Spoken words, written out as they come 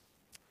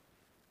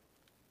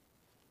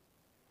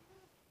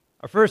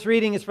Our first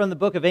reading is from the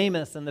book of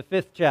Amos in the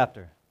 5th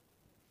chapter.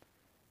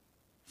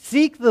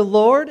 Seek the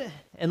Lord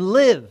and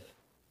live,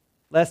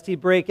 lest he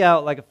break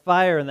out like a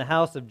fire in the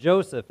house of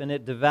Joseph and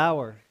it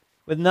devour,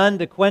 with none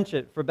to quench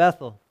it for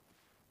Bethel.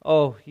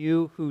 Oh,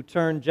 you who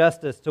turn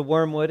justice to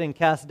wormwood and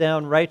cast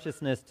down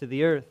righteousness to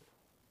the earth.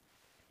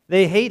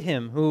 They hate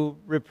him who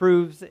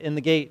reproves in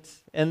the gate,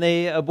 and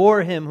they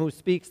abhor him who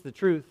speaks the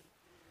truth.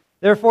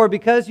 Therefore,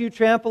 because you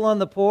trample on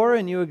the poor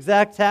and you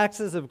exact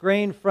taxes of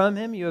grain from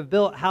him, you have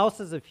built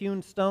houses of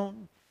hewn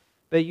stone,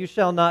 but you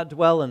shall not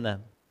dwell in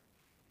them.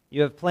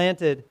 You have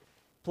planted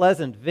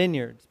pleasant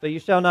vineyards, but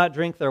you shall not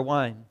drink their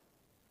wine.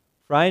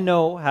 For I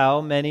know how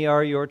many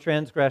are your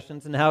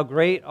transgressions and how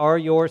great are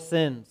your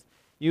sins,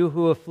 you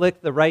who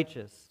afflict the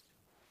righteous,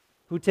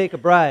 who take a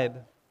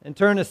bribe and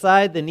turn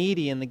aside the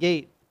needy in the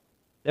gate.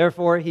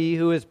 Therefore, he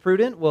who is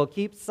prudent will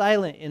keep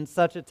silent in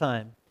such a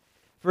time,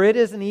 for it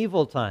is an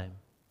evil time.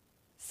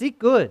 Seek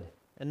good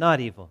and not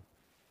evil,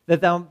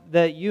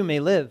 that you may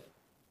live.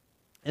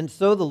 And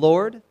so the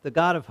Lord, the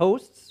God of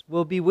hosts,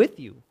 will be with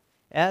you,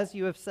 as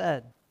you have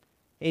said.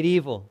 Hate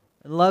evil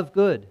and love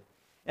good,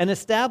 and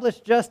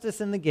establish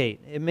justice in the gate.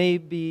 It may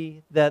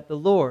be that the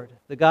Lord,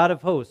 the God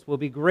of hosts, will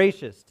be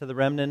gracious to the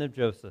remnant of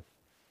Joseph.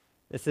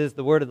 This is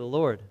the word of the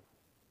Lord.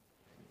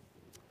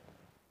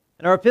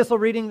 And our epistle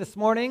reading this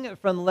morning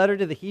from the letter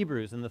to the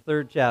Hebrews in the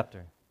 3rd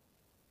chapter.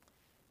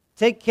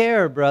 Take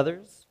care,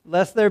 brothers,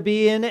 lest there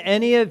be in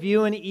any of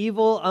you an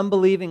evil,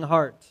 unbelieving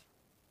heart,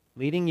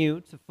 leading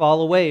you to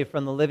fall away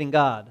from the living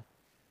God.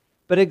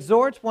 But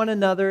exhort one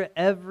another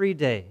every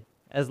day,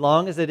 as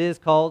long as it is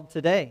called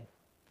today,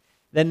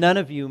 that none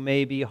of you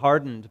may be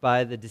hardened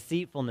by the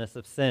deceitfulness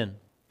of sin.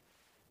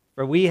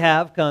 For we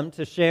have come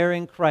to share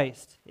in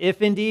Christ,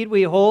 if indeed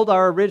we hold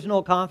our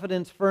original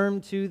confidence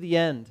firm to the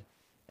end.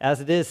 As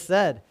it is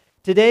said,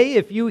 today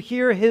if you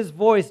hear his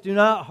voice, do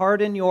not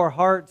harden your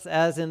hearts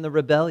as in the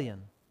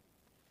rebellion.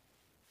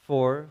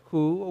 For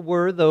who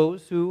were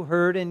those who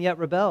heard and yet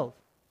rebelled?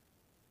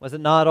 Was it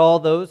not all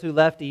those who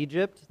left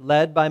Egypt,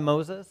 led by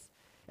Moses?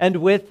 And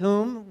with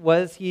whom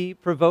was he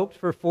provoked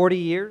for 40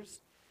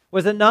 years?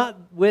 Was it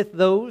not with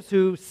those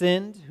who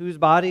sinned, whose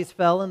bodies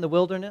fell in the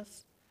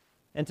wilderness?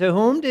 And to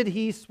whom did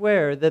he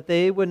swear that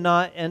they would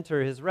not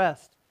enter his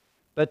rest,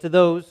 but to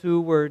those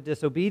who were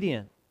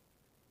disobedient?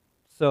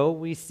 So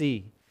we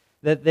see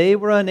that they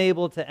were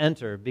unable to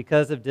enter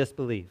because of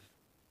disbelief.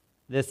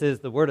 This is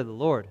the word of the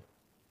Lord.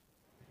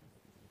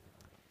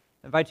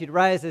 I invite you to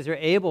rise as you're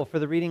able for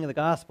the reading of the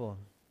gospel.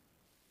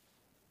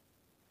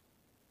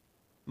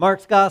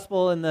 Mark's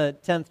gospel in the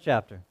 10th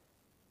chapter.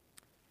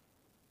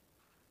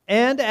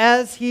 And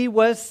as he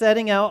was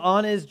setting out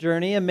on his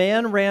journey, a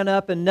man ran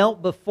up and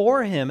knelt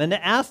before him and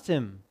asked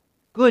him,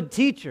 "Good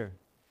teacher,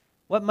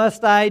 what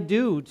must I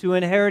do to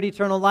inherit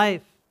eternal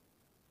life?"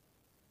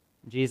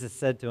 Jesus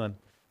said to him,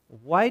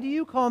 "Why do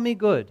you call me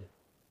good?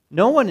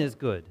 No one is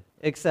good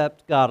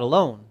except God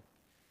alone.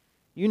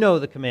 You know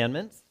the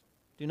commandments.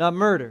 Do not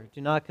murder,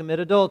 do not commit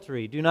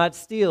adultery, do not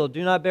steal,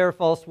 do not bear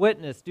false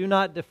witness, do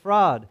not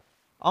defraud.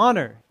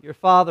 Honor your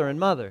father and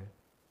mother."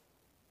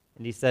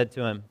 And he said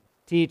to him,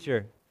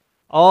 "Teacher,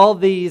 all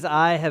these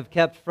I have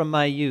kept from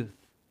my youth."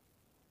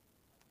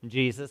 And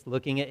Jesus,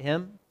 looking at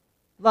him,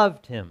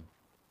 loved him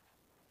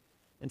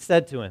and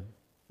said to him,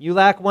 "You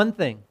lack one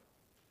thing.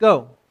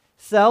 Go,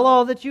 sell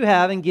all that you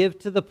have and give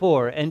to the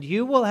poor, and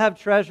you will have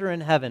treasure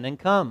in heaven. And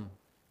come,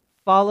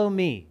 follow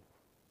me."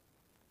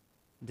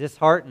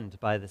 Disheartened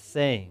by the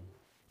saying,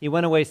 he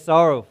went away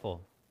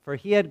sorrowful, for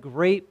he had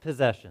great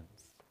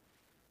possessions.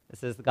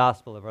 This is the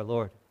gospel of our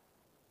Lord.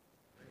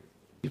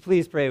 Would you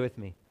please pray with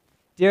me?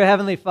 Dear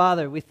Heavenly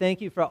Father, we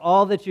thank you for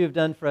all that you have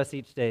done for us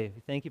each day.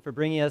 We thank you for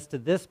bringing us to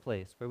this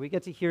place where we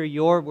get to hear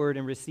your word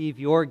and receive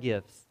your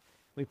gifts.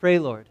 We pray,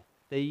 Lord,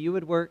 that you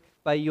would work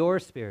by your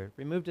Spirit,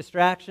 remove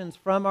distractions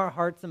from our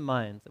hearts and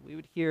minds, that we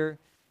would hear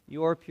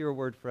your pure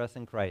word for us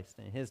in Christ.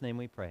 In his name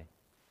we pray.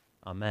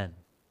 Amen.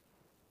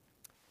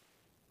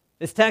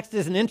 This text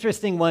is an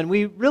interesting one.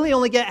 We really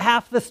only get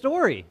half the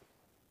story.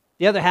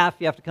 The other half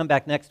you have to come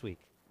back next week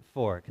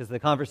for, because the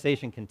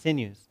conversation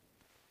continues.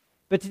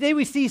 But today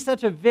we see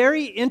such a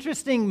very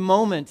interesting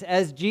moment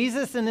as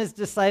Jesus and his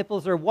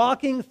disciples are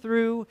walking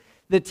through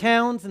the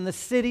towns and the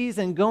cities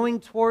and going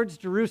towards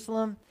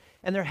Jerusalem,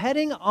 and they're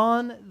heading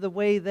on the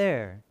way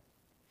there.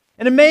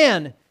 And a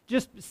man,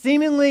 just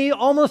seemingly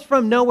almost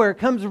from nowhere,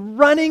 comes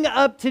running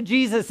up to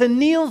Jesus and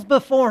kneels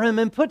before him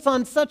and puts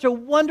on such a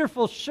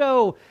wonderful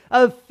show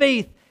of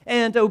faith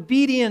and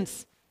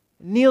obedience.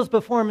 Kneels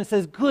before him and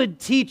says, "Good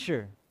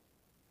teacher,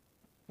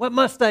 what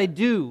must I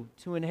do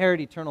to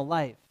inherit eternal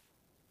life?"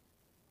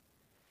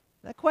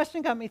 That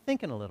question got me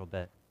thinking a little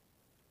bit.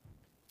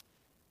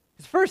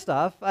 Because first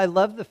off, I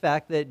love the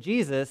fact that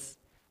Jesus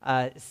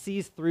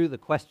sees through the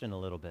question a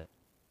little bit.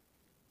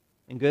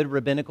 In good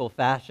rabbinical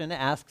fashion,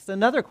 asks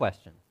another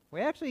question,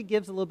 where he actually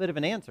gives a little bit of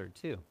an answer,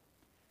 too.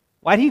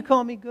 Why do you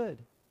call me good?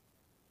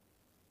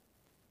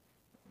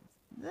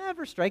 Does that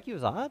ever strike you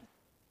as odd?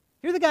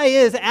 Here the guy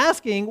is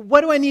asking,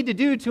 what do I need to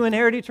do to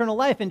inherit eternal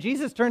life? And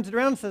Jesus turns it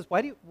around and says,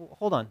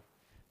 hold on.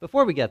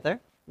 Before we get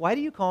there, why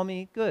do you call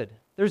me good?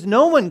 There's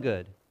no one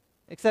good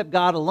except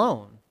God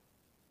alone.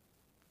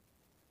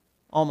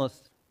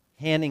 Almost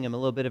handing him a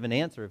little bit of an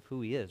answer of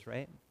who he is,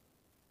 right?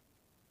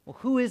 Well,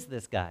 who is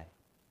this guy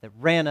that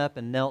ran up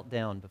and knelt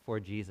down before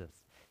Jesus?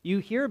 You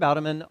hear about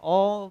him in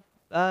all,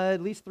 at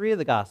least 3 of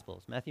the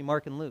Gospels, Matthew,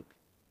 Mark, and Luke.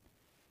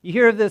 You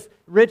hear of this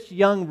rich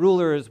young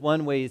ruler as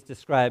one way he's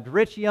described,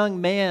 rich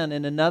young man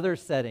in another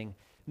setting.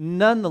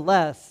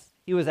 Nonetheless,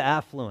 he was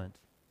affluent.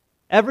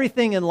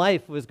 Everything in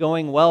life was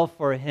going well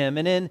for him.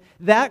 And in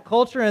that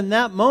culture, in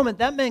that moment,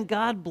 that meant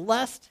God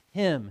blessed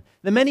him.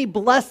 The many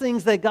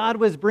blessings that God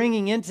was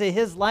bringing into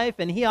his life,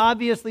 and he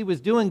obviously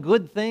was doing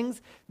good things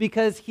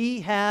because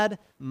he had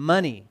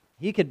money.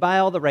 He could buy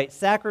all the right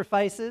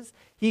sacrifices.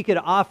 He could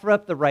offer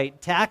up the right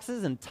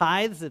taxes and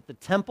tithes at the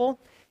temple.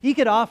 He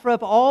could offer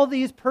up all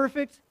these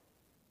perfect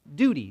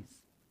duties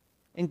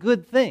and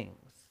good things.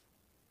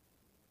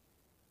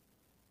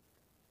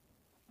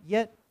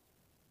 Yet,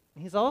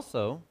 he's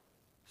also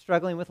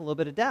struggling with a little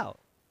bit of doubt.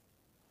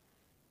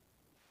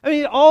 I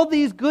mean, all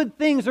these good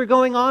things are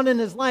going on in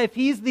his life.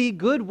 He's the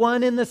good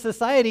one in the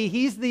society.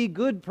 He's the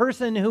good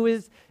person who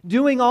is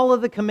doing all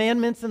of the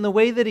commandments in the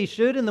way that he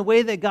should, in the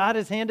way that God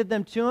has handed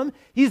them to him.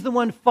 He's the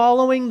one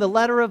following the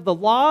letter of the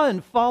law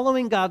and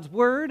following God's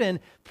word and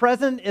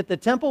present at the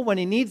temple when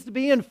he needs to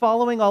be and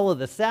following all of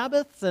the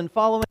Sabbaths and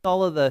following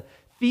all of the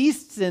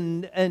feasts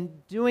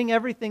and doing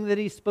everything that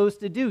he's supposed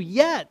to do.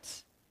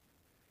 Yet,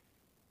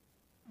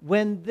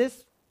 when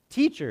this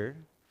teacher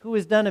who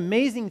has done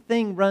amazing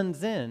thing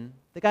runs in,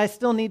 the guy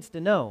still needs to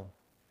know,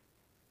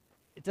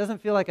 it doesn't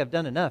feel like I've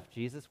done enough,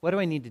 Jesus. What do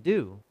I need to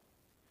do?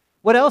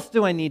 What else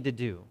do I need to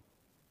do?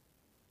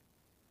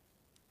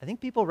 I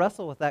think people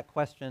wrestle with that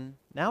question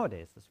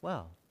nowadays as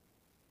well.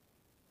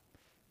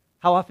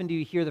 How often do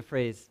you hear the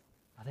phrase,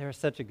 oh, they are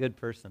such a good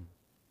person?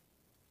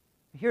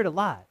 You hear it a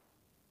lot.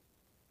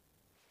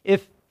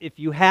 If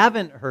you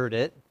haven't heard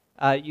it,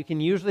 you can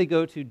usually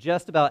go to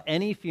just about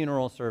any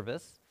funeral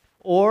service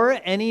or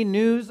any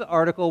news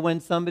article when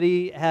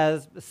somebody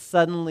has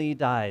suddenly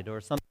died or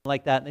something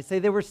like that. And they say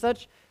they were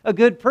such a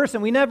good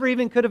person. We never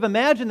even could have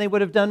imagined they would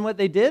have done what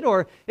they did,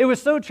 or it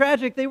was so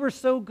tragic, they were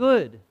so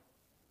good.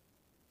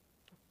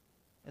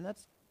 And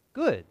that's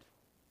good.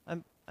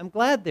 I'm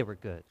glad they were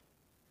good.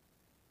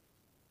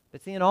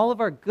 But see, in all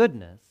of our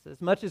goodness,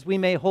 as much as we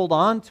may hold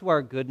on to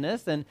our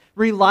goodness and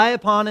rely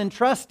upon and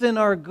trust in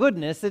our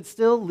goodness, it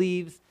still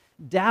leaves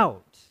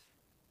doubt.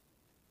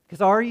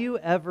 Because are you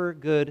ever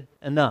good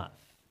enough?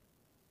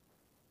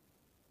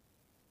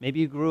 Maybe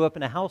you grew up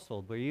in a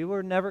household where you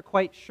were never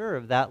quite sure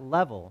of that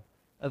level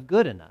of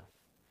good enough.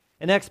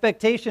 An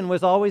expectation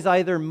was always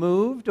either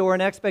moved or an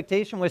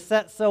expectation was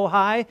set so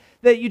high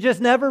that you just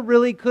never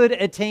really could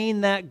attain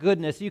that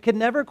goodness. You could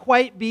never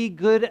quite be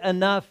good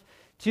enough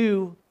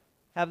to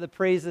have the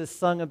praises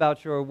sung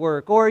about your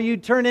work. Or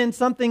you'd turn in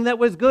something that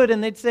was good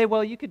and they'd say,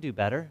 well, you could do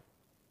better.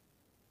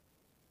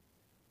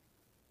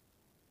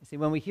 You see,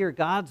 when we hear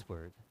God's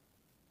word,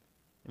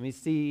 and we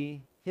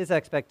see his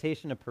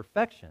expectation of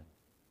perfection,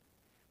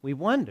 we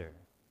wonder,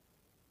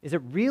 is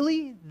it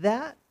really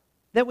that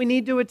we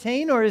need to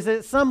attain? Or is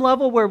it some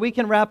level where we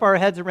can wrap our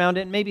heads around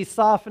it and maybe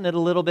soften it a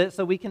little bit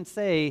so we can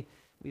say,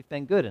 we've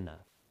been good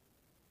enough.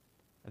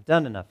 I've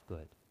done enough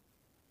good.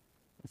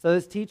 And so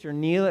this teacher,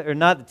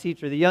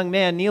 the young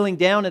man kneeling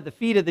down at the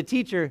feet of the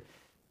teacher,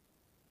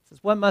 says,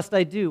 what must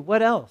I do?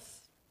 What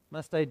else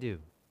must I do?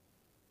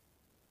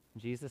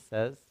 And Jesus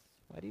says,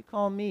 why do you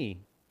call me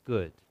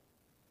good?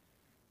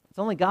 It's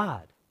only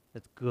God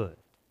that's good,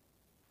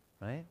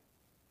 right?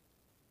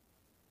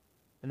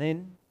 And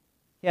then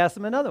he asks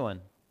him another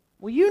one.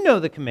 Well, you know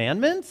the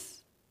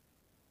commandments.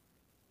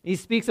 He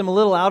speaks them a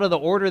little out of the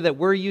order that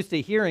we're used to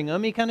hearing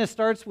them. He kind of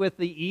starts with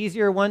the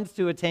easier ones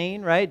to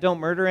attain, right? Don't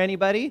murder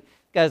anybody. The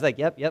guy's like,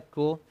 yep,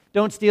 cool.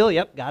 Don't steal.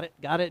 Yep,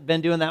 got it.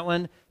 Been doing that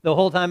one the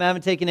whole time. I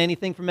haven't taken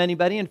anything from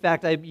anybody. In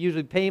fact, I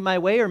usually pay my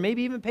way or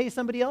maybe even pay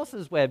somebody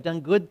else's way. I've done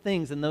good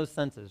things in those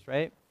senses,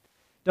 right?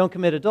 Don't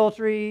commit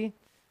adultery.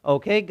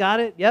 Okay,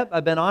 got it. Yep,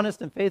 I've been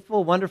honest and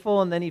faithful,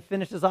 wonderful. And then he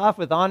finishes off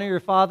with honor your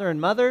father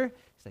and mother.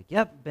 He's like,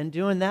 yep, been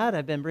doing that.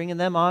 I've been bringing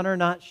them honor,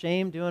 not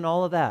shame, doing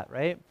all of that,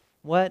 right?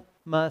 What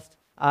must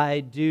I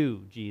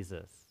do,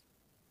 Jesus?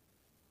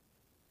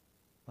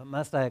 What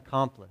must I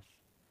accomplish?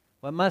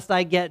 What must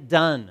I get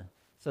done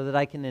so that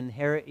I can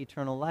inherit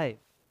eternal life?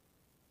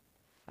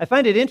 I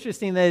find it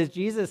interesting that as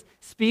Jesus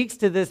speaks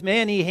to this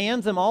man, he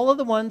hands him all of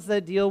the ones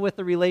that deal with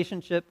the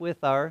relationship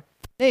with our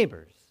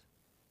neighbors,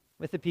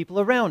 with the people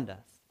around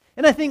us.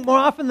 And I think more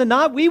often than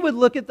not, we would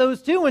look at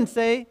those too and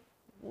say,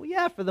 well,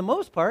 yeah, for the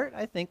most part,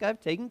 I think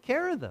I've taken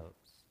care of those.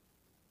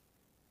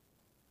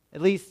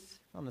 At least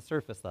on the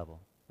surface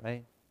level,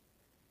 right?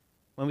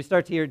 When we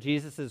start to hear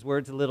Jesus'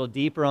 words a little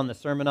deeper on the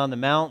Sermon on the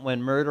Mount,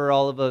 when murder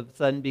all of a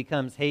sudden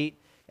becomes hate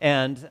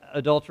and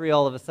adultery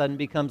all of a sudden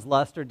becomes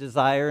lust or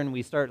desire, and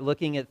we start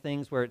looking at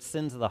things where it's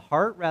sins of the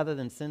heart rather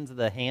than sins of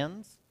the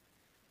hands,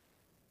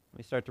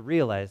 we start to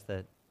realize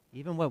that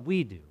even what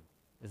we do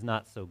is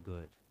not so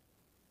good.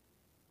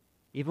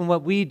 Even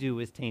what we do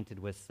is tainted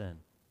with sin.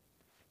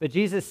 But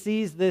Jesus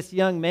sees this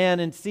young man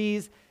and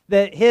sees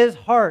that his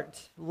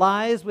heart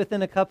lies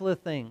within a couple of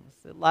things.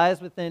 It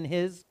lies within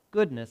his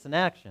goodness and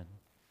action.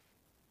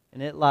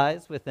 And it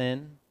lies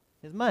within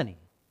his money,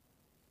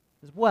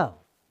 his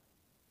wealth,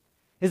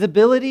 his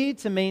ability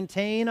to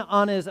maintain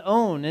on his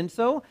own. And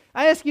so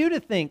I ask you to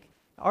think,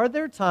 are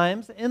there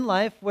times in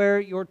life where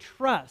your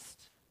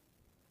trust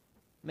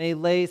may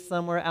lay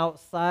somewhere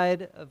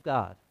outside of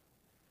God?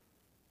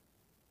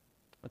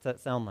 What's that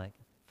sound like?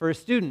 For a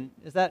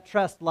student, does that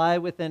trust lie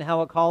within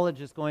how a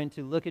college is going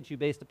to look at you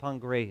based upon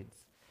grades?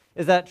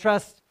 Is that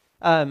trust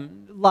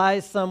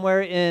lies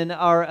somewhere in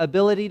our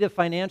ability to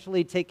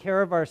financially take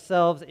care of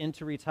ourselves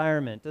into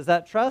retirement? Does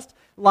that trust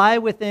lie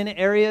within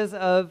areas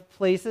of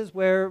places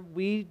where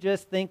we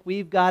just think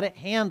we've got it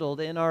handled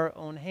in our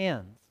own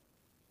hands?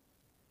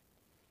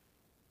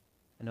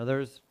 I know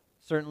there's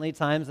certainly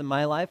times in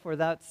my life where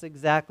that's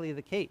exactly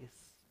the case.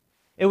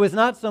 It was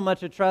not so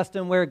much a trust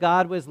in where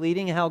God was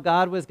leading, how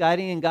God was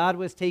guiding, and God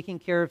was taking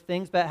care of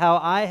things, but how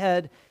I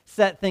had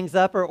set things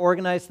up or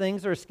organized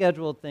things or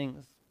scheduled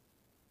things.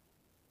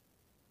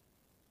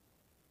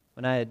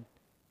 When I had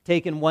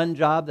taken one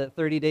job that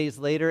 30 days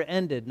later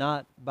ended,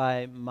 not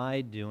by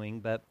my doing,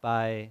 but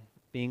by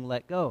being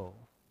let go.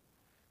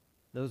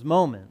 Those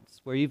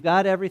moments where you've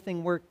got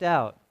everything worked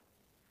out,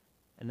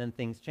 and then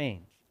things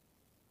change.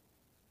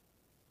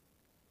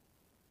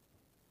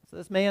 So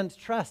this man's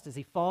trust as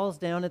he falls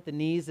down at the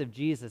knees of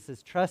Jesus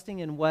is trusting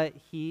in what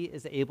he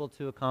is able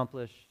to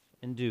accomplish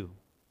and do.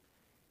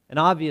 And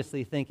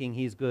obviously thinking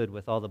he's good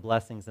with all the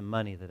blessings and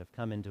money that have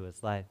come into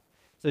his life.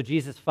 So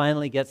Jesus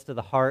finally gets to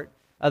the heart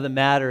of the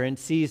matter and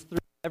sees through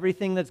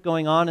everything that's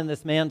going on in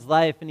this man's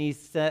life, and he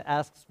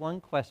asks one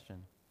question.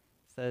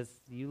 He says,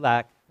 you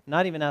lack,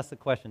 not even asks the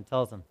question,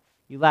 tells him,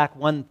 you lack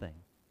one thing.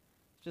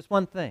 Just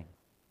one thing.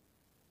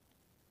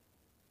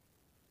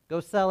 Go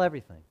sell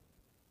everything.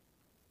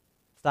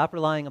 Stop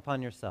relying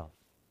upon yourself.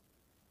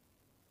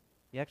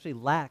 You actually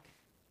lack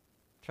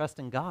trust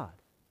in God.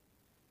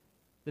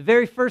 The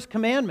very first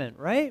commandment,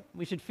 right?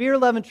 We should fear,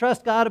 love, and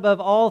trust God above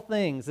all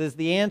things is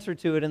the answer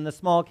to it in the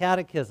small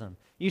catechism.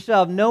 You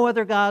shall have no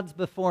other gods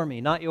before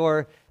me. Not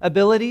your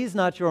abilities,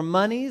 not your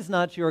monies,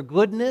 not your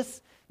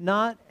goodness,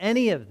 not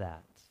any of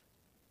that.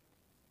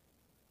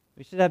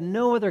 We should have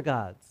no other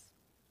gods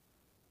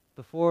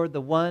before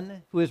the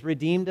one who has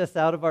redeemed us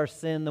out of our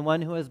sin, the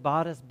one who has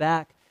bought us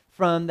back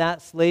from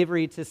that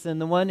slavery to sin,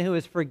 the one who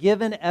has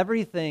forgiven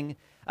everything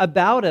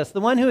about us, the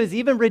one who has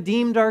even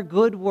redeemed our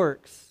good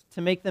works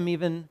to make them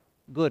even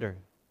gooder,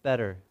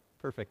 better,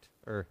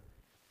 perfect-er.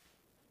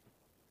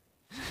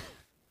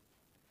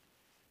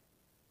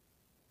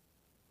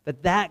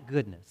 But that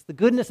goodness, the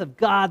goodness of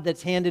God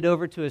that's handed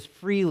over to us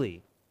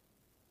freely.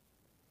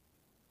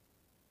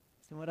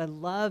 And what I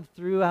love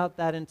throughout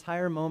that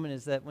entire moment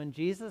is that when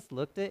Jesus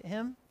looked at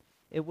him,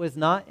 it was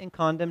not in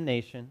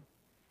condemnation,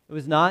 it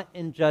was not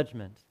in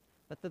judgment,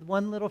 but the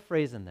one little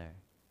phrase in there,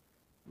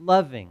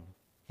 loving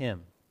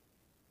him.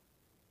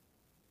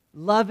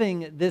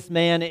 Loving this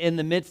man in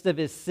the midst of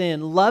his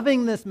sin,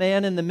 loving this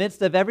man in the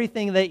midst of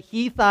everything that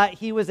he thought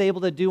he was able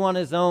to do on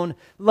his own,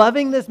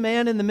 loving this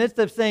man in the midst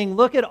of saying,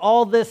 look at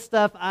all this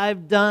stuff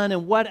I've done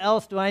and what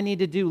else do I need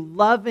to do?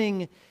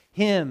 Loving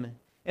him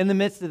in the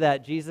midst of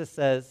that, Jesus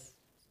says,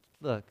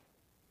 look,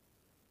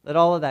 let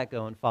all of that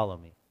go and follow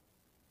me.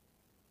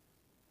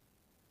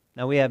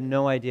 Now we have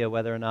no idea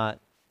whether or not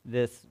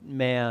this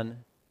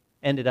man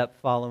ended up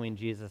following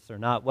Jesus or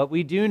not. What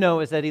we do know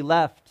is that he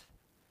left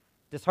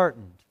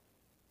disheartened,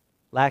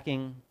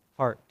 lacking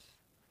heart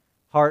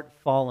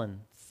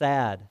fallen,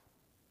 sad,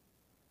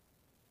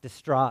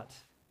 distraught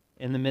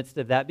in the midst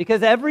of that,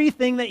 because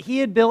everything that he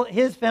had built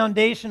his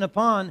foundation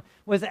upon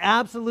was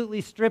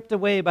absolutely stripped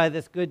away by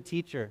this good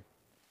teacher.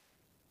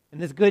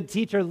 And this good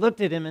teacher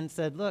looked at him and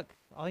said, look,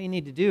 all you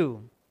need to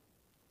do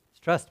is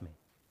trust me.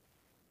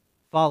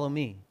 Follow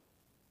me.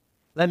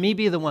 Let me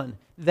be the one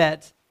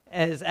that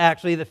is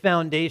actually the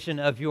foundation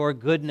of your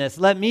goodness.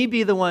 Let me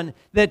be the one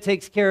that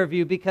takes care of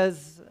you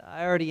because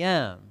I already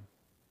am.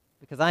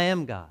 Because I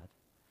am God.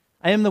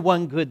 I am the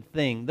one good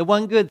thing. The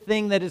one good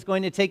thing that is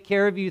going to take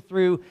care of you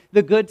through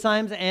the good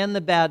times and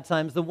the bad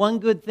times. The one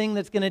good thing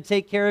that's going to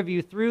take care of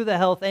you through the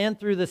health and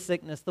through the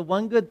sickness. The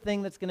one good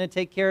thing that's going to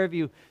take care of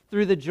you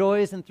through the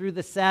joys and through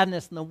the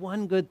sadness. And the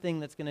one good thing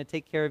that's going to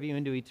take care of you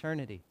into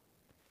eternity.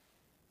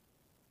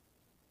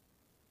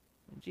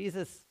 And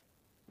Jesus,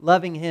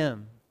 loving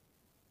him,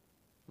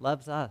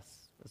 loves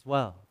us as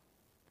well.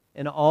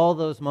 In all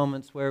those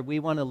moments where we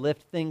want to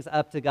lift things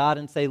up to God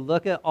and say,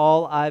 look at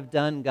all I've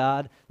done,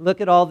 God.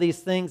 Look at all these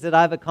things that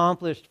I've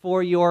accomplished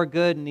for your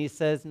good. And he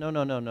says,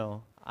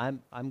 no.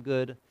 I'm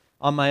good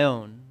on my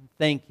own.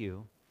 Thank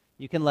you.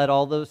 You can let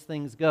all those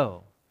things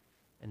go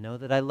and know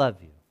that I love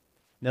you.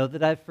 Know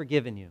that I've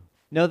forgiven you.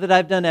 Know that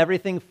I've done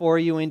everything for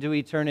you into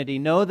eternity.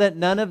 Know that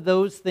none of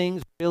those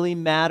things really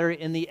matter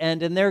in the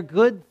end. And they're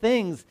good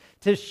things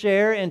to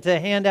share and to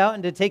hand out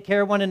and to take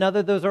care of one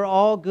another. Those are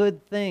all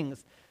good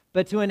things.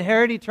 But to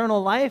inherit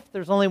eternal life,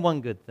 there's only one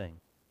good thing.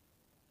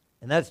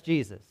 And that's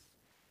Jesus,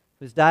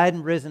 who's died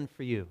and risen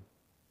for you.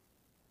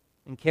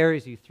 and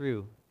carries you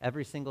through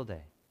every single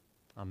day.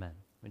 Amen.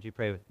 Would you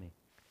pray with me?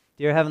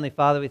 Dear Heavenly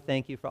Father, we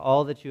thank you for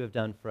all that you have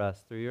done for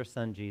us through your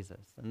Son,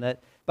 Jesus, and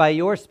that by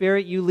your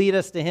Spirit you lead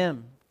us to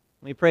him.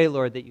 We pray,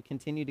 Lord, that you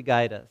continue to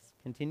guide us,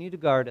 continue to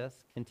guard us,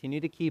 continue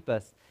to keep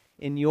us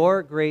in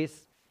your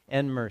grace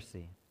and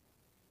mercy,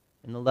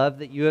 in the love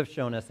that you have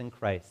shown us in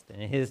Christ.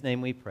 And in his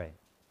name we pray.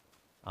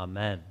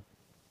 Amen.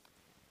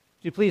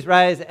 Would you please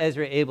rise as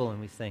you're able and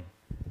we sing.